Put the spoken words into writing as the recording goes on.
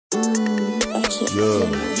Yeah,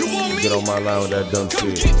 get on my line with that dumb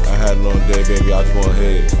shit. I had a long day, baby, I just want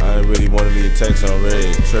head. I ain't really wanna leave a text on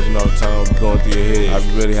red. Tripping all the time, be going through your head. I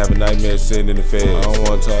be really having nightmares sitting in the fed. I don't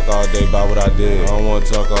wanna talk all day about what I did. I don't wanna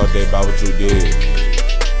talk all day about what you did.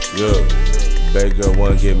 Yeah, baby girl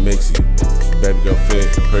wanna get mixy. Baby girl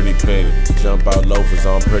fit, pretty penny. Jump out loafers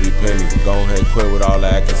on pretty penny. Go ahead, quit with all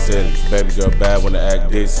that acting silly. Baby girl bad when the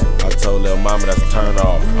act ditzy. I told lil' mama that's a turn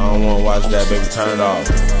off. I don't wanna watch that, baby, turn off.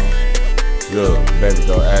 Yeah, baby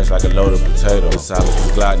girl ass like a loaded potato. This salad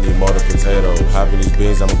is Glock, need more than potato. Hop in these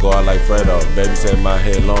beans, I'ma go out like Fredo. Baby said my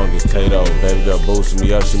head long is Tato. Baby girl boosting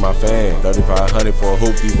me up, she my fan. 3,500 for a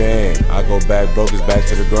hoopty van. I go back, broke his back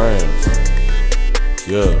to the grams.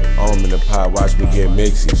 Yeah, I'm in the pot, watch me get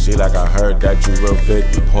mixy. She like I heard that you real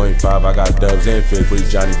 50.5, I got dubs and 50. Free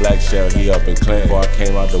Johnny Black Shell, he up in Clinton. Before I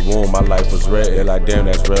came out the womb, my life was red. They like, damn,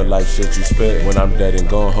 that's real life shit you spit. When I'm dead and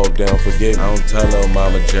gone, hope they don't forget me. I don't tell her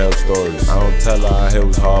mama jail stories. I don't tell her how it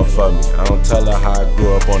was hard for me. I don't tell her how I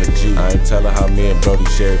grew up on the G. I ain't tell her how me and Brody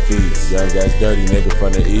shared feeds. Young ass dirty nigga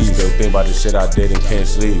from the east. Still think about the shit I did and can't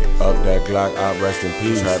sleep. Up that Glock, I rest in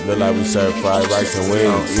peace. Trap look like we serve fried rice and wings.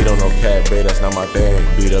 I don't eat on no cat bait, that's not my thing.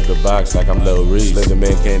 Beat up the box like I'm Lil Reese. Slither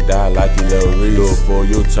man can't die like he Lil Reese. Do a full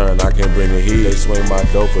U-turn, I can't bring the heat. They swing my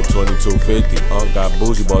dough for $22.50. Got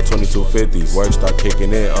bougie, bought $22.50. Work start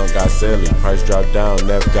kicking in, got silly. Price drop down,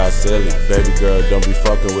 never got silly. Baby girl, don't be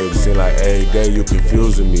fucking with me. Seem like every day you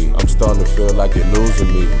confusing me. I'm starting to feel like you're losing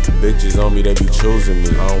me. Bitches on me, they be choosing me.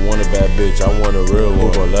 I don't want a bad bitch, I want a real one.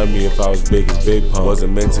 Who gon' love me if I was big as Big Pump?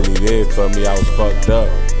 Wasn't mentally there for me, I was fucked up.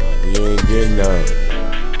 You ain't getting none.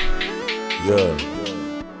 Yeah.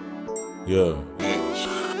 Yeah.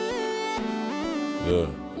 Yeah.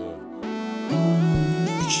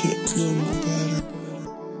 Shit,